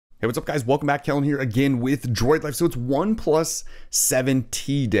Hey, what's up guys? Welcome back. Kellen here again with Droid Life. So it's OnePlus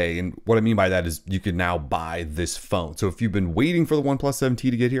 7T day. And what I mean by that is you can now buy this phone. So if you've been waiting for the OnePlus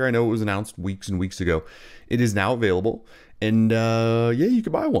 7T to get here, I know it was announced weeks and weeks ago. It is now available. And yeah, you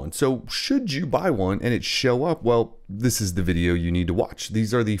can buy one. So should you buy one and it show up, well, this is the video you need to watch.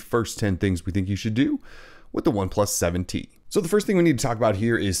 These are the first 10 things we think you should do with the OnePlus 7T. So the first thing we need to talk about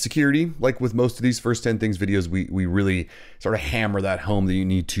here is security. Like with most of these first 10 things videos, we really sort of hammer that home that you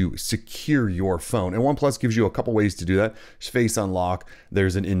need to secure your phone. And OnePlus gives you a couple ways to do that. There's face unlock,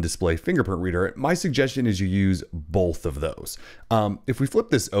 there's an in-display fingerprint reader. My suggestion is you use both of those. If we flip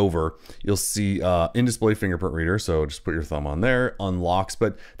this over, you'll see in-display fingerprint reader. So just put your thumb on there, unlocks.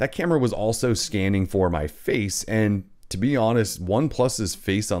 But that camera was also scanning for my face. And to be honest, OnePlus's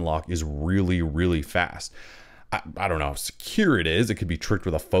face unlock is really, really fast. I don't know how secure it is. It could be tricked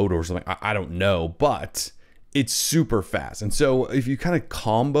with a photo or something. I don't know, but it's super fast. And so if you kind of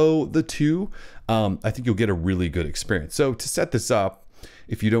combo the two, I think you'll get a really good experience. So to set this up,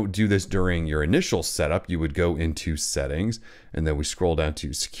 if you don't do this during your initial setup, you would go into settings and then we scroll down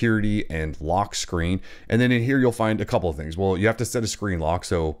to security and lock screen. And then in here, you'll find a couple of things. Well, you have to set a screen lock.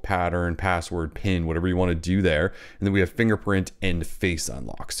 So pattern, password, pin, whatever you want to do there. And then we have fingerprint and face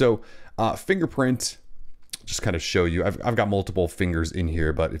unlock. So fingerprint, just kind of show you, I've got multiple fingers in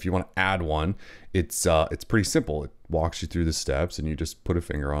here, but if you want to add one, it's pretty simple. It walks you through the steps and you just put a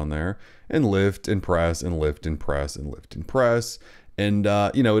finger on there and lift and press and lift and press and lift and press. And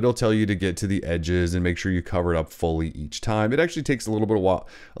you know, it'll tell you to get to the edges and make sure you cover it up fully each time. It actually takes a little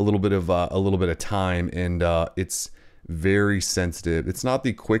bit of time, and it's very sensitive. It's not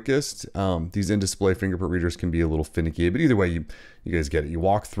the quickest. These in-display fingerprint readers can be a little finicky, but either way, you guys get it. You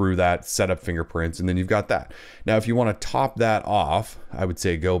walk through that, set up fingerprints, and then you've got that. Now, if you want to top that off, I would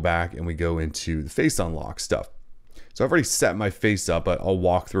say go back and we go into the face unlock stuff. So I've already set my face up, but I'll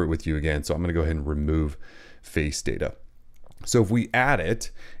walk through it with you again. So I'm going to go ahead and remove face data. So if we add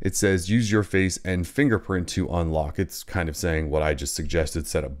it, it says use your face and fingerprint to unlock. It's kind of saying what I just suggested,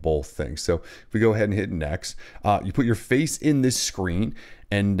 set up both things. So if we go ahead and hit next, you put your face in this screen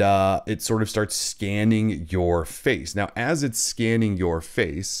and it sort of starts scanning your face. Now, as it's scanning your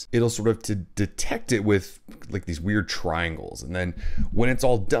face, it'll sort of to detect it with like these weird triangles. And then when it's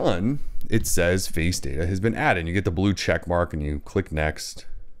all done, it says face data has been added. You get the blue check mark and you click next.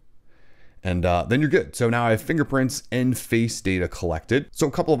 And then you're good. So now I have fingerprints and face data collected. So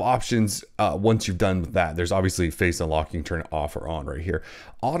a couple of options once you've done that. There's obviously face unlock. You can turn it off or on right here.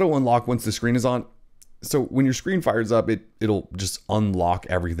 Auto unlock once the screen is on. So when your screen fires up, it'll just unlock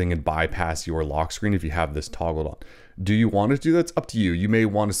everything and bypass your lock screen if you have this toggled on. Do you want to do that? It's up to you. You may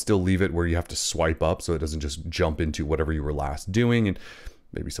want to still leave it where you have to swipe up so it doesn't just jump into whatever you were last doing and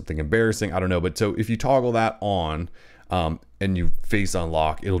maybe something embarrassing. I don't know. But so if you toggle that on, and you face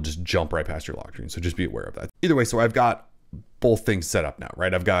unlock, it'll just jump right past your lock screen. So just be aware of that. Either way, so I've got both things set up now,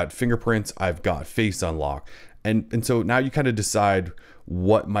 right? I've got fingerprints, I've got face unlock. And so now you kind of decide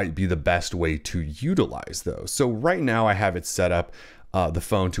what might be the best way to utilize those. So right now I have it set up, the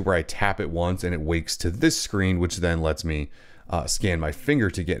phone to where I tap it once and it wakes to this screen, which then lets me scan my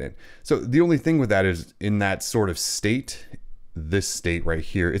finger to get in. So the only thing with that is in that sort of state, this state right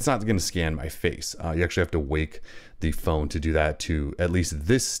here, it's not going to scan my face. You actually have to wake the phone to do that to at least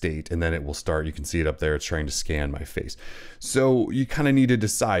this state, and then it will start. You can see it up there. It's trying to scan my face. So you kind of need to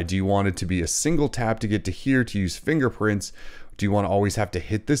decide, do you want it to be a single tap to get to here to use fingerprints? Do you want to always have to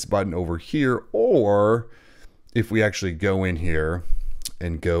hit this button over here? Or if we actually go in here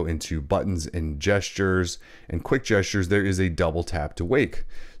and go into buttons and gestures and quick gestures, there is a double tap to wake.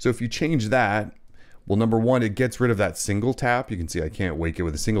 So if you change that, well, number one, it gets rid of that single tap. You can see I can't wake it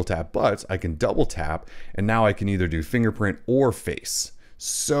with a single tap, but I can double tap, and now I can either do fingerprint or face.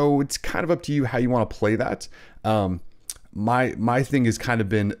 So it's kind of up to you how you want to play that. My thing has kind of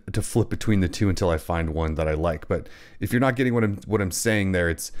been to flip between the two until I find one that I like. But if you're not getting what I'm saying there,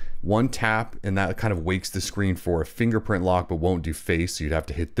 it's one tap, and that kind of wakes the screen for a fingerprint lock, but won't do face. So you'd have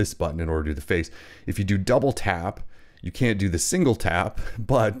to hit this button in order to do the face. If you do double tap, you can't do the single tap,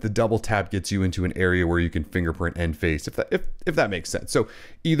 but the double tap gets you into an area where you can fingerprint and face, if that makes sense. So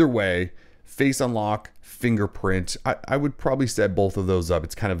either way, face unlock, fingerprint, I would probably set both of those up.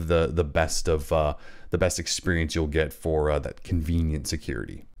 It's kind of the best experience you'll get for that convenient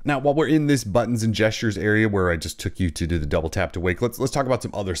security. Now, while we're in this buttons and gestures area where I just took you to do the double tap to wake, let's talk about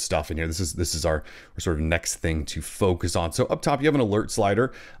some other stuff in here. This is our sort of next thing to focus on. So up top, you have an alert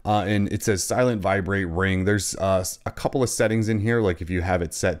slider, and it says silent, vibrate, ring. There's a couple of settings in here. Like if you have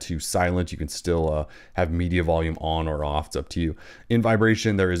it set to silent, you can still have media volume on or off. It's up to you. In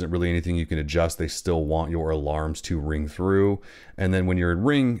vibration, there isn't really anything you can adjust. They still want your alarms to ring through. And then when you're in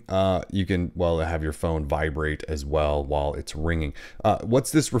ring, you can, well, have your phone vibrate as well while it's ringing.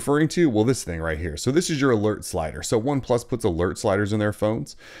 What's this referring to? Well, this thing right here. So this is your alert slider. So OnePlus puts alert sliders in their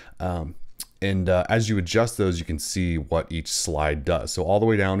phones. As you adjust those, you can see what each slide does. So all the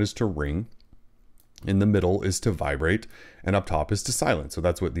way down is to ring. In the middle is to vibrate. And up top is to silent. So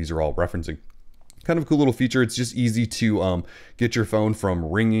that's what these are all referencing. Kind of a cool little feature. It's just easy to get your phone from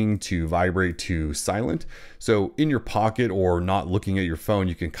ringing to vibrate to silent. So in your pocket or not looking at your phone,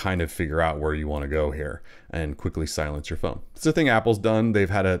 you can kind of figure out where you want to go here and quickly silence your phone. It's a thing Apple's done. They've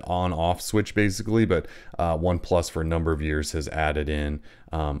had an on-off switch basically, but OnePlus for a number of years has added in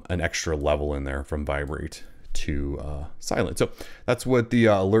an extra level in there from vibrate to silent. So that's what the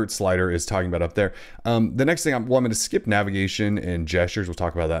alert slider is talking about up there. The next thing, I'm going to skip navigation and gestures. We'll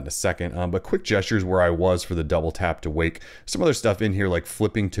talk about that in a second. But quick gestures where I was for the double tap to wake. Some other stuff in here like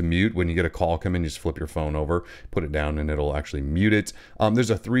flipping to mute. When you get a call come in, you just flip your phone over, put it down, and it'll actually mute it. There's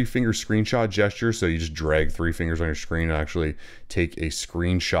a 3-finger screenshot gesture. So you just drag 3 fingers on your screen and actually take a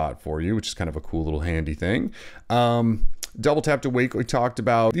screenshot for you, which is kind of a cool little handy thing. Double tap to wake we talked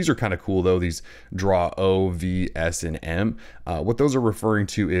about. These are kind of cool though. These draw O, V, S, and M. What those are referring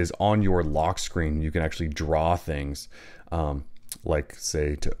to is on your lock screen, you can actually draw things. Like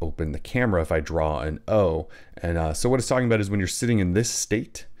say to open the camera, if I draw an O. And so what it's talking about is when you're sitting in this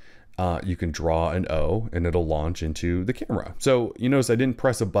state, you can draw an O and it'll launch into the camera. So you notice I didn't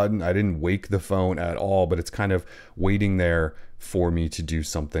press a button. I didn't wake the phone at all, but it's kind of waiting there for me to do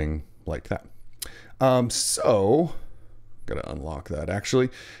something like that. Gotta unlock that actually.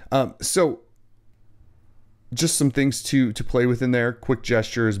 So just some things to play with in there, quick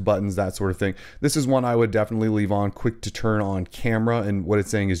gestures, buttons, that sort of thing. This is one I would definitely leave on, quick to turn on camera. And what it's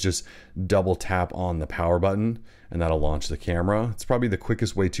saying is just double tap on the power button and that'll launch the camera. It's probably the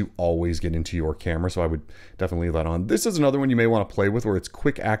quickest way to always get into your camera. So I would definitely leave that on. This is another one you may want to play with where it's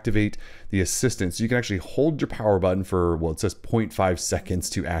quick activate the assistant. So you can actually hold your power button for, well, it says 0.5 seconds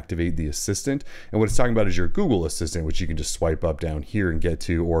to activate the assistant. And what it's talking about is your Google Assistant, which you can just swipe up down here and get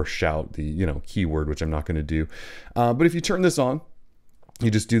to, or shout the, keyword, which I'm not going to do. But if you turn this on,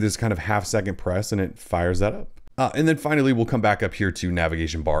 you just do this kind of half-second press and it fires that up. And then finally, we'll come back up here to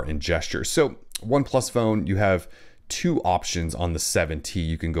navigation bar and gestures. So OnePlus phone, you have 2 options on the 7T.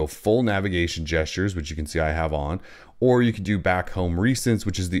 You can go full navigation gestures, which you can see I have on, or you can do back home recents,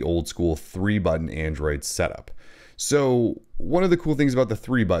 which is the old school 3-button Android setup. So one of the cool things about the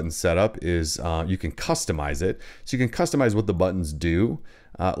 3-button setup is you can customize it. So you can customize what the buttons do.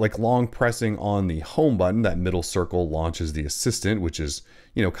 Like long pressing on the home button, that middle circle launches the assistant, which is,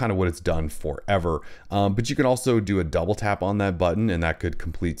 kind of what it's done forever. But you can also do a double tap on that button and that could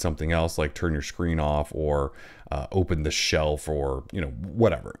complete something else like turn your screen off or open the shelf or,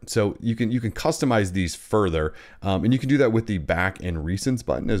 whatever. So you can customize these further. And you can do that with the back and recents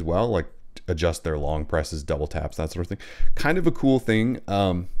button as well, like adjust their long presses, double taps, that sort of thing. Kind of a cool thing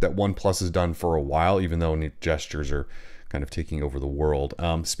that OnePlus has done for a while, even though gestures are kind of taking over the world.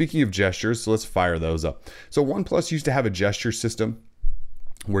 Speaking of gestures, so let's fire those up. So OnePlus used to have a gesture system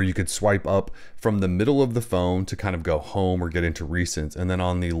where you could swipe up from the middle of the phone to kind of go home or get into recents. And then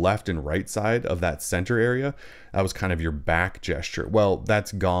on the left and right side of that center area, that was kind of your back gesture. Well,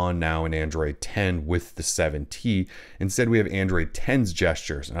 that's gone now in Android 10 with the 7T. Instead, we have Android 10's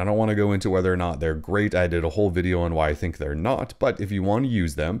gestures. And I don't want to go into whether or not they're great. I did a whole video on why I think they're not. But if you want to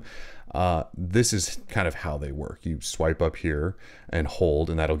use them, this is kind of how they work. You swipe up here and hold,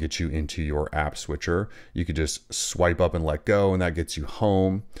 and that'll get you into your app switcher. You could just swipe up and let go, and that gets you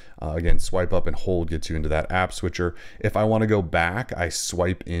home. Again, swipe up and hold gets you into that app switcher. If I want to go back, I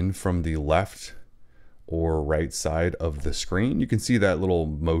swipe in from the left or right side of the screen. You can see that little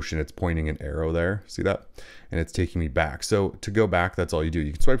motion. It's pointing an arrow there. See that? And it's taking me back. So to go back, that's all you do.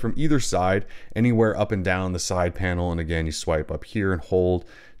 You can swipe from either side, anywhere up and down the side panel. And again, you swipe up here and hold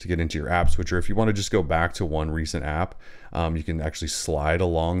to get into your app switcher. If you want to just go back to one recent app, you can actually slide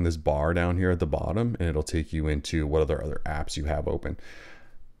along this bar down here at the bottom and it'll take you into what other apps you have open.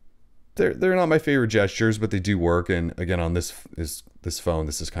 They're not my favorite gestures, but they do work. And again, on this phone,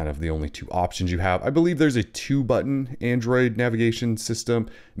 this is kind of the only 2 options you have. I believe there's a 2-button Android navigation system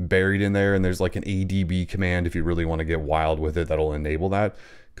buried in there, and there's like an ADB command if you really want to get wild with it that'll enable that.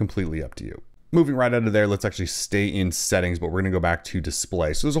 Completely up to you. Moving right out of there, let's actually stay in settings, but we're going to go back to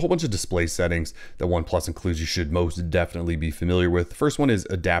display. So there's a whole bunch of display settings that OnePlus includes you should most definitely be familiar with. The first one is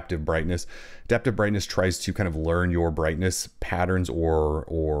adaptive brightness. Adaptive brightness tries to kind of learn your brightness patterns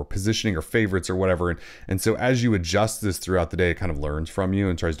or positioning or favorites or whatever. And so as you adjust this throughout the day, it kind of learns from you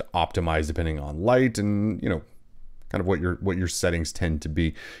and tries to optimize depending on light and, you know, kind of what your settings tend to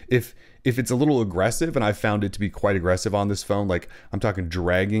be. If it's a little aggressive, and I found it to be quite aggressive on this phone, like I'm talking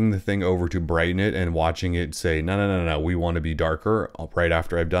dragging the thing over to brighten it and watching it say, no, we want to be darker right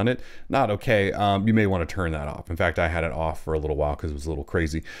after I've done it. Not okay. You may want to turn that off. In fact, I had it off for a little while because it was a little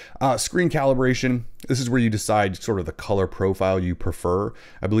crazy. Screen calibration. This is where you decide sort of the color profile you prefer.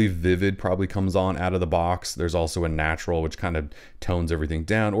 I believe Vivid probably comes on out of the box. There's also a natural, which kind of tones everything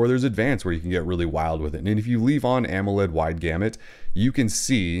down, or there's advanced where you can get really wild with it. And if you leave on AMOLED wide gamut, you can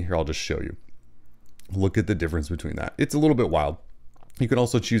see, here I'll just show you. Look at the difference between that. It's a little bit wild. You can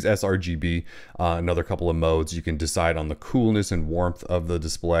also choose sRGB, another couple of modes. You can decide on the coolness and warmth of the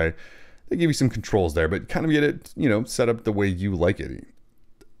display. They give you some controls there, but kind of get it, you know, set up the way you like it.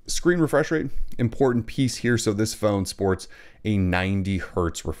 Screen refresh rate, important piece here. So this phone sports a 90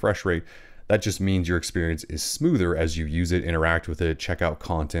 Hertz refresh rate. That just means your experience is smoother as you use it, interact with it, check out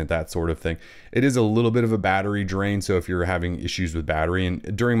content, that sort of thing. It is a little bit of a battery drain. So if you're having issues with battery,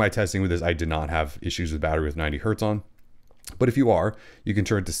 and during my testing with this, I did not have issues with battery with 90 Hertz on. But if you are, you can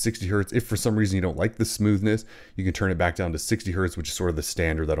turn it to 60 Hertz. If for some reason you don't like the smoothness, you can turn it back down to 60 Hertz, which is sort of the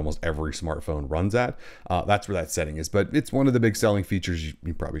standard that almost every smartphone runs at. That's where that setting is. But it's one of the big selling features.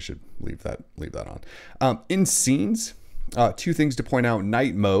 You probably should leave that on. In scenes, two things to point out.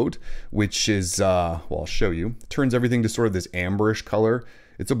 Night mode, which is, well, I'll show you, turns everything to sort of this amberish color.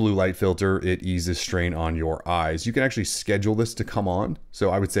 It's a blue light filter. It eases strain on your eyes. You can actually schedule this to come on. So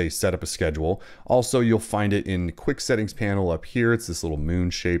I would say set up a schedule. Also, you'll find it in quick settings panel up here. It's this little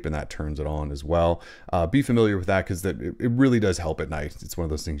moon shape and that turns it on as well. Be familiar with that because it really does help at night. It's one of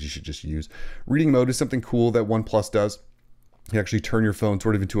those things you should just use. Reading mode is something cool that OnePlus does. You actually turn your phone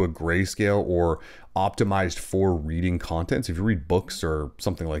sort of into a grayscale or optimized for reading content. So if you read books or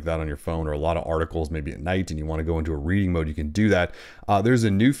something like that on your phone or a lot of articles maybe at night and you want to go into a reading mode, you can do that. There's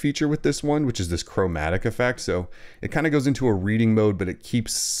a new feature with this one, which is this chromatic effect. So it kind of goes into a reading mode, but it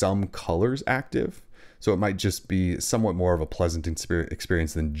keeps some colors active. So it might just be somewhat more of a pleasant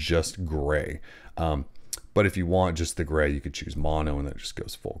experience than just gray. But if you want just the gray, you could choose mono and that just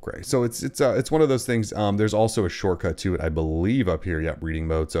goes full gray. So it's one of those things. There's also a shortcut to it, I believe up here. Yep, reading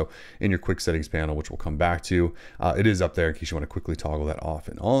mode. So in your quick settings panel, which we'll come back to, it is up there in case you want to quickly toggle that off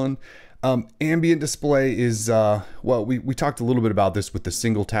and on. Ambient display is, well, we talked a little bit about this with the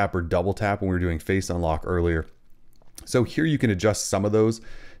single tap or double tap when we were doing face unlock earlier. So here you can adjust some of those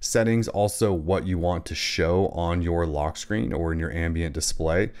settings, also what you want to show on your lock screen or in your ambient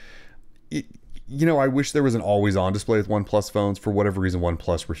display. You know, I wish there was an always on display with OnePlus phones. For whatever reason,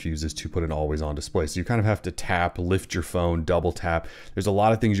 OnePlus refuses to put an always on display. So you kind of have to tap, lift your phone, double tap. There's a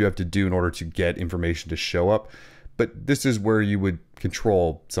lot of things you have to do in order to get information to show up. But this is where you would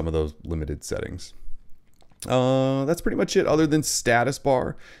control some of those limited settings. That's pretty much it other than status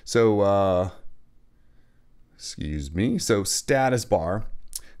bar. So, excuse me. So status bar.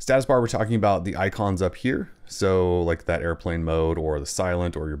 Status bar, we're talking about the icons up here. So like that airplane mode or the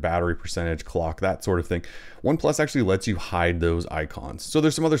silent or your battery percentage, clock, that sort of thing. OnePlus actually lets you hide those icons. So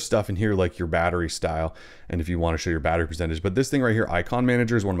there's some other stuff in here like your battery style and if you want to show your battery percentage. But this thing right here, Icon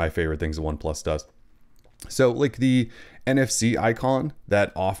Manager, is one of my favorite things that OnePlus does. So like the NFC icon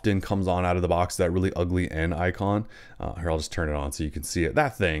that often comes on out of the box, that really ugly N icon. Here, I'll just turn it on so you can see it.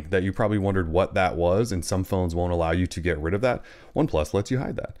 That thing that you probably wondered what that was, and some phones won't allow you to get rid of that. OnePlus lets you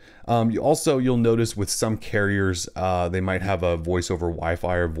hide that. You'll notice with some carriers, they might have a voice over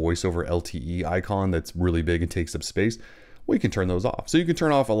Wi-Fi or voice over LTE icon that's really big and takes up space. Well, you can turn those off. So you can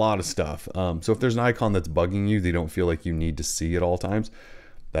turn off a lot of stuff. So if there's an icon that's bugging you, they don't feel like you need to see at all times,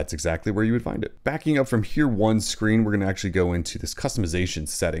 that's exactly where you would find it. Backing up from here one screen, we're going to actually go into this customization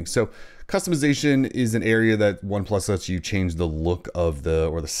setting. So customization is an area that OnePlus lets you change the look of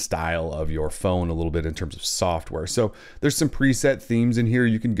the style of your phone a little bit in terms of software. So there's some preset themes in here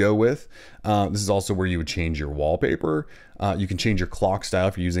you can go with. This is also where you would change your wallpaper. You can change your clock style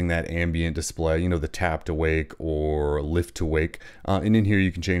if you're using that ambient display, you know, the tap to wake or lift to wake. And in here,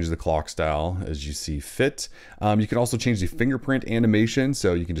 you can change the clock style as you see fit. You can also change the fingerprint animation.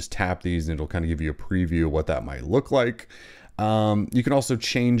 So you can just tap these and it'll kind of give you a preview of what that might look like. You can also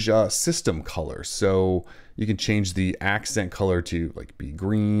change system color. So you can change the accent color to like be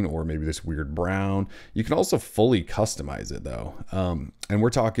green or maybe this weird brown. You can also fully customize it though. And we're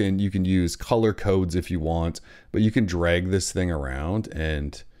talking, you can use color codes if you want, but you can drag this thing around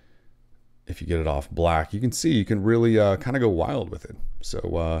and if you get it off black, you can see you can really kind of go wild with it. So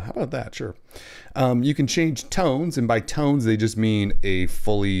how about that? Sure. You can change tones, and by tones they just mean a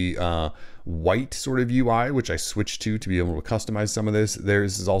fully white sort of UI, which I switched to be able to customize some of this.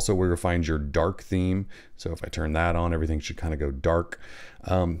 This is also where you'll find your dark theme. So if I turn that on, everything should kind of go dark.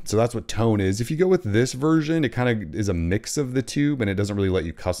 So that's what tone is. If you go with this version, it kind of is a mix of the two, and it doesn't really let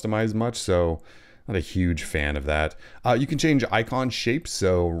you customize much. So not a huge fan of that. You can change icon shapes,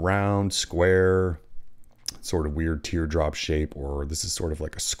 so round, square, sort of weird teardrop shape, or this is sort of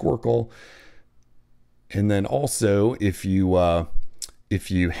like a squircle. And then also if you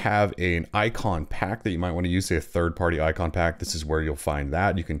have an icon pack that you might want to use, say a third-party icon pack, this is where you'll find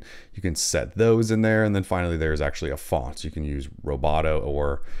that. You can set those in there. And then finally there's actually a font. So you can use Roboto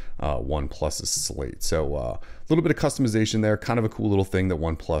or OnePlus's Slate. So a little bit of customization there, kind of a cool little thing that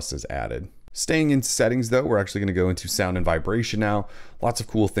OnePlus has added. Staying in settings though, we're actually going to go into sound and vibration now. Lots of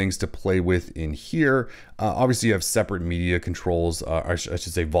cool things to play with in here. Obviously you have separate media controls, I should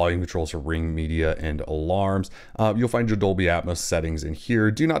say volume controls for ring media and alarms. You'll find your Dolby Atmos settings in here.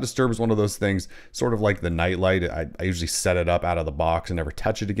 Do not disturb is one of those things, sort of like the nightlight. I usually set it up out of the box and never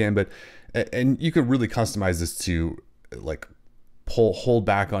touch it again, and you can really customize this to like hold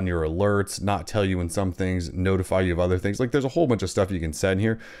back on your alerts, not tell you when some things, notify you of other things. Like there's a whole bunch of stuff you can set in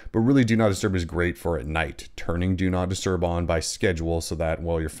here, but really do not disturb is great for at night. Turning do not disturb on by schedule so that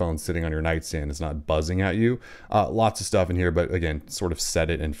while your phone's sitting on your nightstand, it's not buzzing at you. Lots of stuff in here, but again, sort of set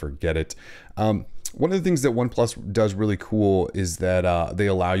it and forget it. One of the things that OnePlus does really cool is that they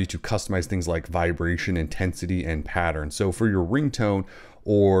allow you to customize things like vibration, intensity, and pattern. So for your ringtone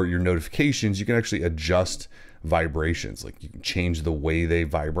or your notifications, you can actually adjust vibrations. Like you can change the way they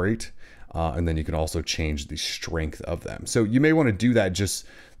vibrate, and then you can also change the strength of them. So you may want to do that just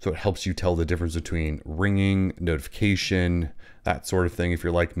so it helps you tell the difference between ringing, notification, that sort of thing. If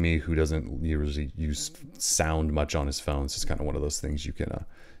you're like me, who doesn't usually use sound much on his phone, it's just kind of one of those things you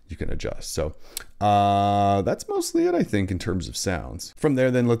can adjust. So that's mostly it, I think, in terms of sounds. From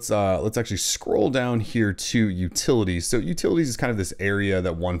there, then let's actually scroll down here to utilities. So utilities is kind of this area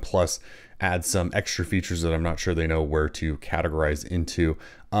that OnePlus adds some extra features that I'm not sure they know where to categorize into.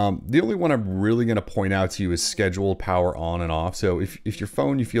 The only one I'm really going to point out to you is schedule power on and off. So if your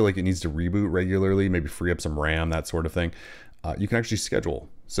phone, you feel like it needs to reboot regularly, maybe free up some RAM, that sort of thing, you can actually schedule.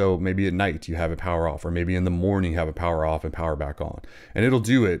 So maybe at night you have it power off, or maybe in the morning you have it power off and power back on. And it'll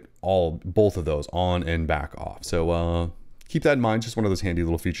do it both of those, on and back off. So keep that in mind, just one of those handy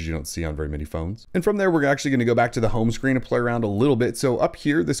little features you don't see on very many phones. And from there, we're actually gonna go back to the home screen and play around a little bit. So up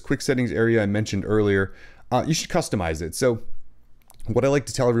here, this quick settings area I mentioned earlier, you should customize it. So what I like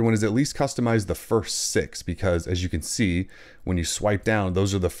to tell everyone is at least customize the first 6, because as you can see, when you swipe down,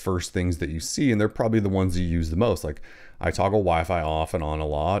 those are the first things that you see, and they're probably the ones you use the most. Like I toggle Wi-Fi off and on a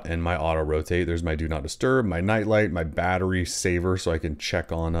lot, and my auto rotate. There's my do not disturb, my nightlight, my battery saver, so I can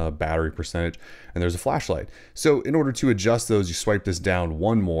check on a battery percentage, and there's a flashlight. So in order to adjust those, you swipe this down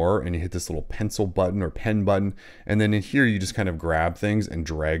one more, and you hit this little pencil button or pen button, and then in here you just kind of grab things and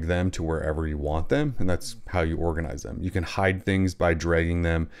drag them to wherever you want them, and that's how you organize them. You can hide things by dragging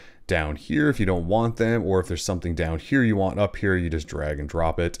them down here if you don't want them, or if there's something down here you want up here, you just drag and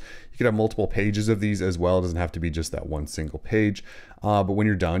drop it. You could have multiple pages of these as well. It doesn't have to be just that one single page, but when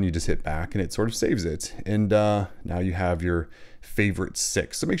you're done, you just hit back and it sort of saves it, and now you have your favorite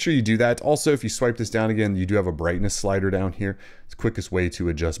 6. So make sure you do that. Also, if you swipe this down again, you do have a brightness slider down here. It's the quickest way to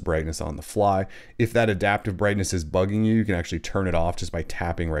adjust brightness on the fly. If that adaptive brightness is bugging you, you can actually turn it off just by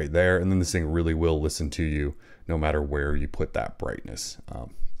tapping right there, and then this thing really will listen to you no matter where you put that brightness.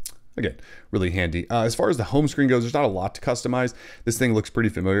 Again, really handy. As far as the home screen goes, there's not a lot to customize. This thing looks pretty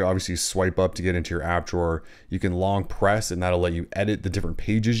familiar. Obviously, you swipe up to get into your app drawer. You can long press, and that'll let you edit the different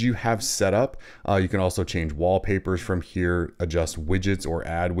pages you have set up. You can also change wallpapers from here, adjust widgets or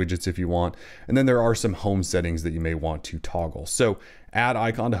add widgets if you want. And then there are some home settings that you may want to toggle. So add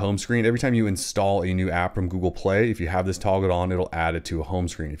icon to home screen. Every time you install a new app from Google Play, if you have this toggled on, it'll add it to a home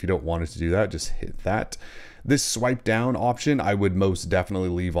screen. If you don't want it to do that, just hit that. This swipe down option, I would most definitely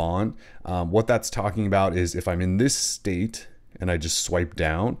leave on. What that's talking about is if I'm in this state and I just swipe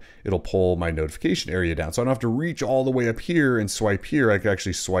down, it'll pull my notification area down. So I don't have to reach all the way up here and swipe here. I can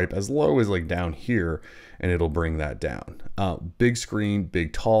actually swipe as low as like down here, and it'll bring that down. Big screen,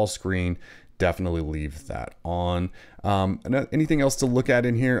 big tall screen, definitely leave that on. Anything else to look at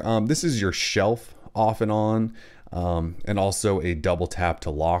in here? This is your shelf off and on, and also a double tap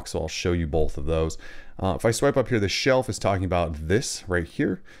to lock. So I'll show you both of those. If I swipe up here, the shelf is talking about this right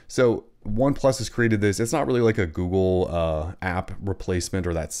here. So OnePlus has created this. It's not really like a Google app replacement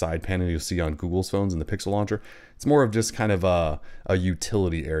or that side panel you'll see on Google's phones in the Pixel launcher. It's more of just kind of a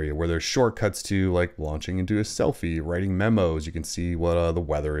utility area where there's shortcuts to like launching into a selfie, writing memos. You can see what the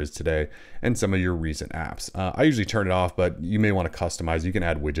weather is today and some of your recent apps. I usually turn it off, but you may want to customize. You can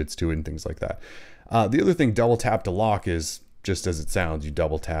add widgets to it and things like that. The other thing, double tap to lock, is just as it sounds. You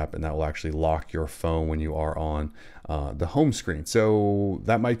double tap and that will actually lock your phone when you are on the home screen. So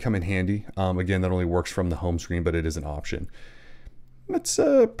that might come in handy. Again, that only works from the home screen, but it is an option. That's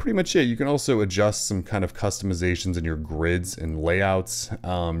pretty much it. You can also adjust some kind of customizations in your grids and layouts.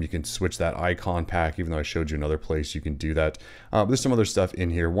 You can switch that icon pack, even though I showed you another place you can do that. There's some other stuff in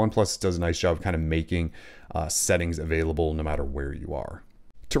here. OnePlus does a nice job of kind of making settings available no matter where you are.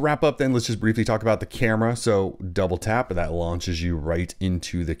 To wrap up then, let's just briefly talk about the camera. So double tap, and that launches you right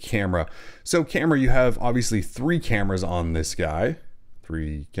into the camera. So camera, you have obviously 3 cameras on this guy.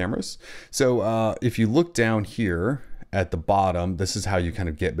 3 cameras. So if you look down here at the bottom, this is how you kind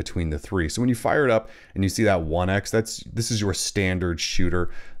of get between the 3. So when you fire it up and you see that 1x, this is your standard shooter.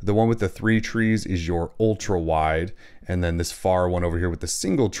 The one with the 3 trees is your ultra wide, and then this far one over here with the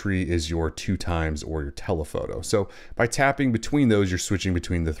single tree is your 2x or your telephoto. So by tapping between those, you're switching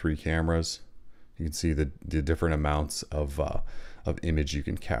between the 3 cameras. You can see the different amounts of image you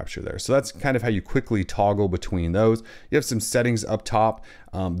can capture there. So that's kind of how you quickly toggle between those. You have some settings up top.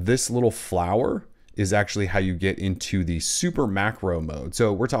 This little flower is actually how you get into the super macro mode.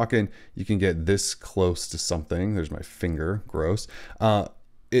 So we're talking, you can get this close to something. There's my finger, gross.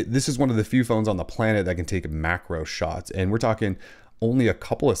 This is one of the few phones on the planet that can take macro shots. And we're talking only a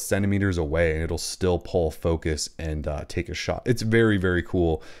couple of centimeters away and it'll still pull focus and take a shot. It's very, very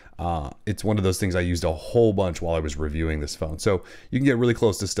cool. It's one of those things I used a whole bunch while I was reviewing this phone. So you can get really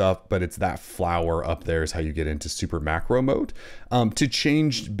close to stuff, but it's that flower up there is how you get into super macro mode. To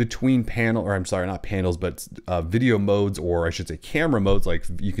change between not panels, but video modes, or I should say camera modes, like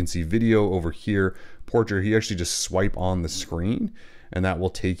you can see video over here, portrait, you actually just swipe on the screen and that will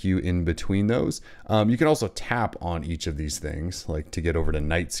take you in between those. You can also tap on each of these things, like to get over to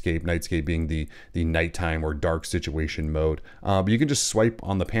nightscape being the nighttime or dark situation mode. But you can just swipe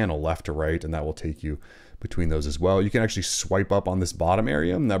on the panel left to right and that will take you between those as well. You can actually swipe up on this bottom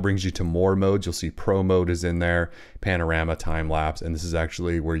area and that brings you to more modes. You'll see pro mode is in there, panorama, time lapse, and this is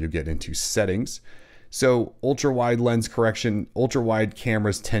actually where you get into settings. So ultra wide lens correction, ultra wide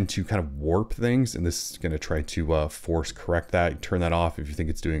cameras tend to kind of warp things, and this is going to try to force correct that. Turn that off if you think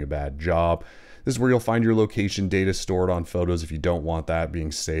it's doing a bad job. This is where you'll find your location data stored on photos. If you don't want that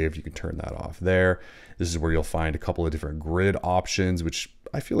being saved, you can turn that off there. This is where you'll find a couple of different grid options, which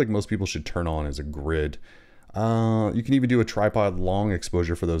I feel like most people should turn on as a grid. You can even do a tripod long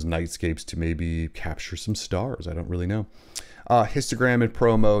exposure for those nightscapes to maybe capture some stars. I don't really know. Histogram and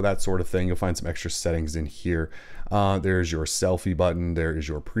promo, that sort of thing. You'll find some extra settings in here. There's your selfie button. There is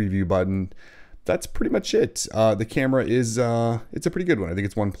your preview button. That's pretty much it. The camera is, it's a pretty good one. I think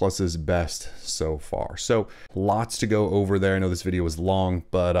it's OnePlus's best so far. So lots to go over there. I know this video was long,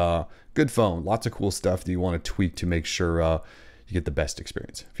 but good phone. Lots of cool stuff that you want to tweak to make sure you get the best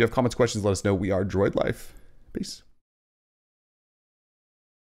experience. If you have comments, questions, let us know. We are Droid Life. Peace.